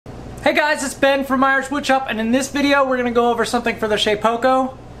Hey guys, it's Ben from Irish Woodshop, and in this video we're going to go over something for the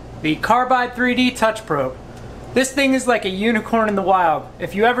Shapeoko, the Carbide 3D Touch Probe. This thing is like a unicorn in the wild.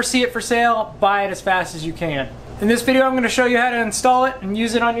 If you ever see it for sale, buy it as fast as you can. In this video I'm going to show you how to install it and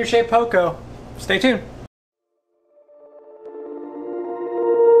use it on your Shapeoko. Stay tuned.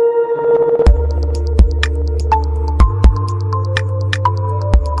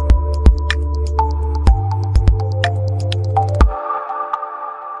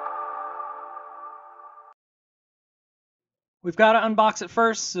 We've got to unbox it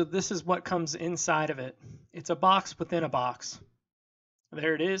first, so this is what comes inside of it. It's a box within a box.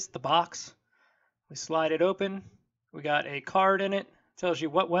 There it is, the box. We slide it open. We got a card in it. It tells you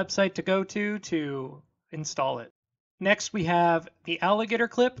what website to go to install it. Next we have the alligator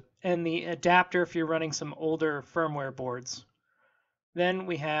clip and the adapter if you're running some older firmware boards. Then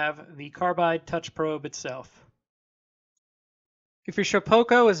we have the Carbide touch probe itself. If your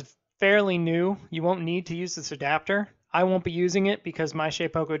Shapeoko is fairly new, you won't need to use this adapter. I won't be using it because my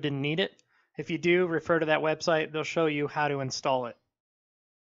Shapeoko didn't need it. If you do, refer to that website. They'll show you how to install it.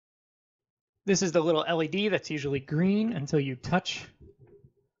 This is the little LED that's usually green until you touch.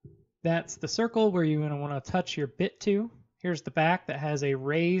 That's the circle where you're going to want to touch your bit to. Here's the back that has a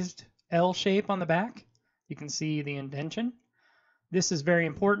raised L shape on the back. You can see the indentation. This is very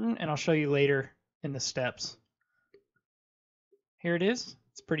important, and I'll show you later in the steps. Here it is.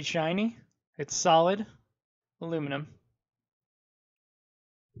 It's pretty shiny. It's solid aluminum.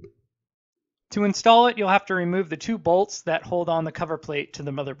 To install it, you'll have to remove the two bolts that hold on the cover plate to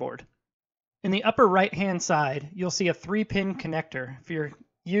the motherboard. In the upper right-hand side, you'll see a 3-pin connector. If you're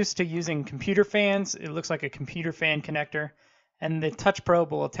used to using computer fans, it looks like a computer fan connector, and the touch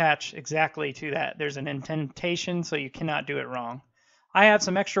probe will attach exactly to that. There's an indentation, so you cannot do it wrong. I have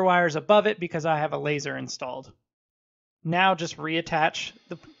some extra wires above it because I have a laser installed. Now just reattach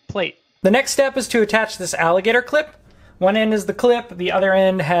the plate. The next step is to attach this alligator clip. One end is the clip, the other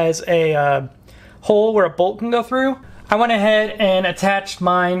end has a hole where a bolt can go through. I went ahead and attached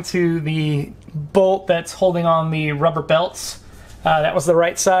mine to the bolt that's holding on the rubber belts. That was the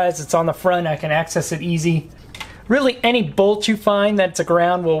right size. It's on the front. I can access it easy. Really, any bolt you find that's a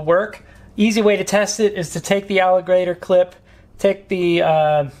ground will work. Easy way to test it is to take the alligator clip, take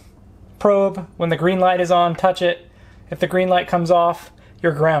the probe. When the green light is on, touch it. If the green light comes off,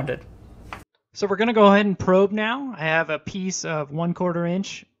 you're grounded. So we're going to go ahead and probe now. I have a piece of 1/4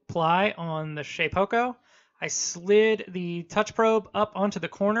 inch ply on the Shapeoko. I slid the touch probe up onto the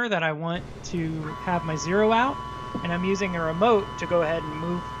corner that I want to have my zero out, and I'm using a remote to go ahead and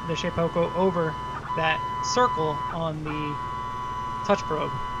move the Shapeoko over that circle on the touch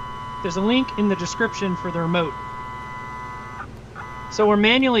probe. There's a link in the description for the remote. So we're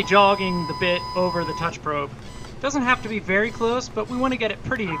manually jogging the bit over the touch probe. It doesn't have to be very close, but we want to get it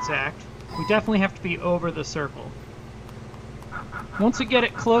pretty exact. We definitely have to be over the circle. Once we get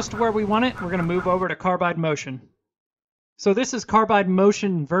it close to where we want it, we're going to move over to Carbide Motion. So this is Carbide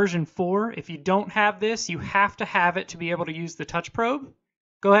Motion version 4. If you don't have this, you have to have it to be able to use the touch probe.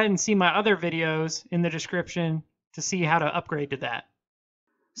 Go ahead and see my other videos in the description to see how to upgrade to that.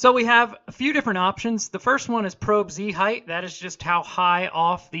 So we have a few different options. The first one is probe Z height. That is just how high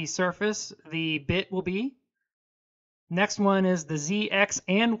off the surface the bit will be. Next one is the Z, X,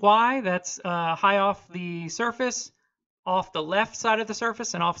 and Y. That's high off the surface, off the left side of the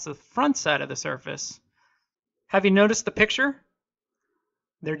surface, and off the front side of the surface. Have you noticed the picture?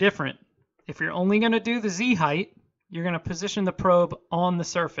 They're different. If you're only going to do the Z height, you're going to position the probe on the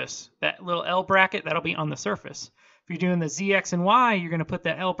surface. That little L bracket, that'll be on the surface. If you're doing the Z, X, and Y, you're going to put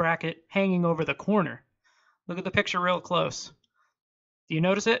that L bracket hanging over the corner. Look at the picture real close. Do you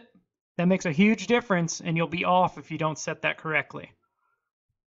notice it? That makes a huge difference, and you'll be off if you don't set that correctly.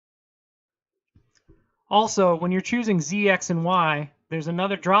 Also, when you're choosing Z, X, and Y, there's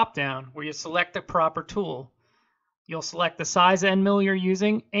another drop-down where you select the proper tool. You'll select the size end mill you're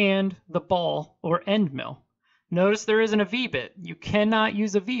using and the ball or end mill. Notice there isn't a V-bit. You cannot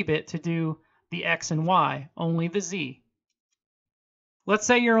use a V-bit to do the X and Y, only the Z. Let's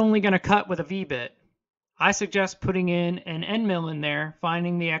say you're only going to cut with a V-bit. I suggest putting in an end mill in there,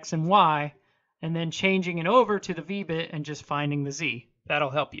 finding the X and Y, and then changing it over to the V-bit and just finding the Z. That'll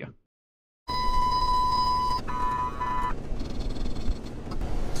help you.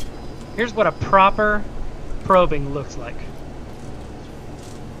 Here's what a proper probing looks like.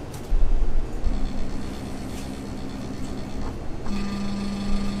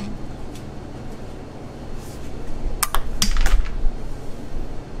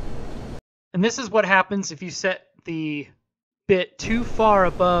 And this is what happens if you set the bit too far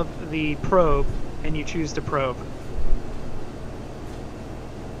above the probe and you choose to probe.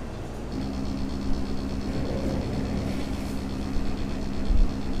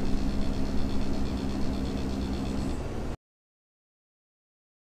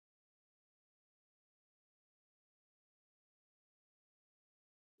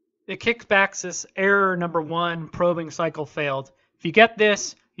 it kicks back this error number 1, probing cycle failed. If you get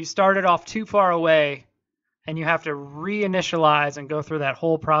this, you started off too far away and you have to reinitialize and go through that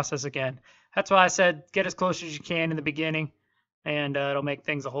whole process again. That's why I said get as close as you can in the beginning, and it'll make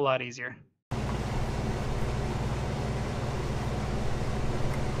things a whole lot easier.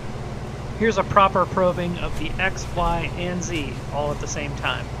 Here's a proper probing of the X, Y, and Z all at the same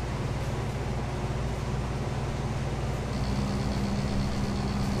time.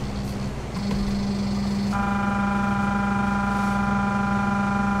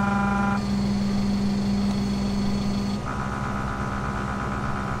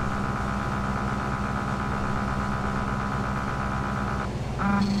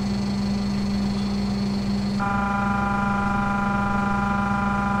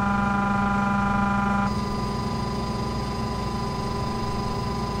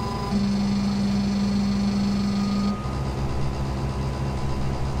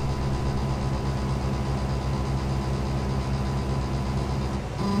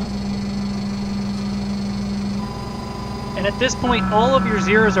 And at this point, all of your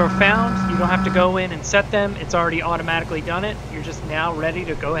zeros are found. You don't have to go in and set them. It's already automatically done it. You're just now ready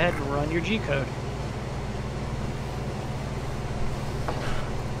to go ahead and run your G-code.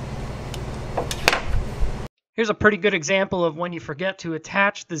 Here's a pretty good example of when you forget to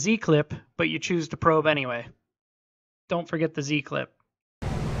attach the Z-clip, but you choose to probe anyway. Don't forget the Z-clip.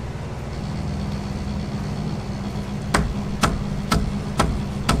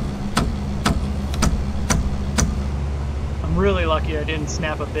 I'm really lucky I didn't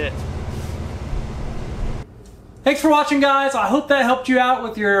snap a bit. Thanks for watching, guys. I hope that helped you out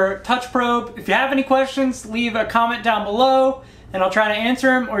with your touch probe. If you have any questions, leave a comment down below and I'll try to answer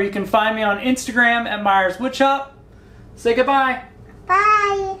them, or you can find me on Instagram at Myers Woodshop. Say goodbye.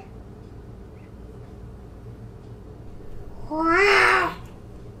 Bye.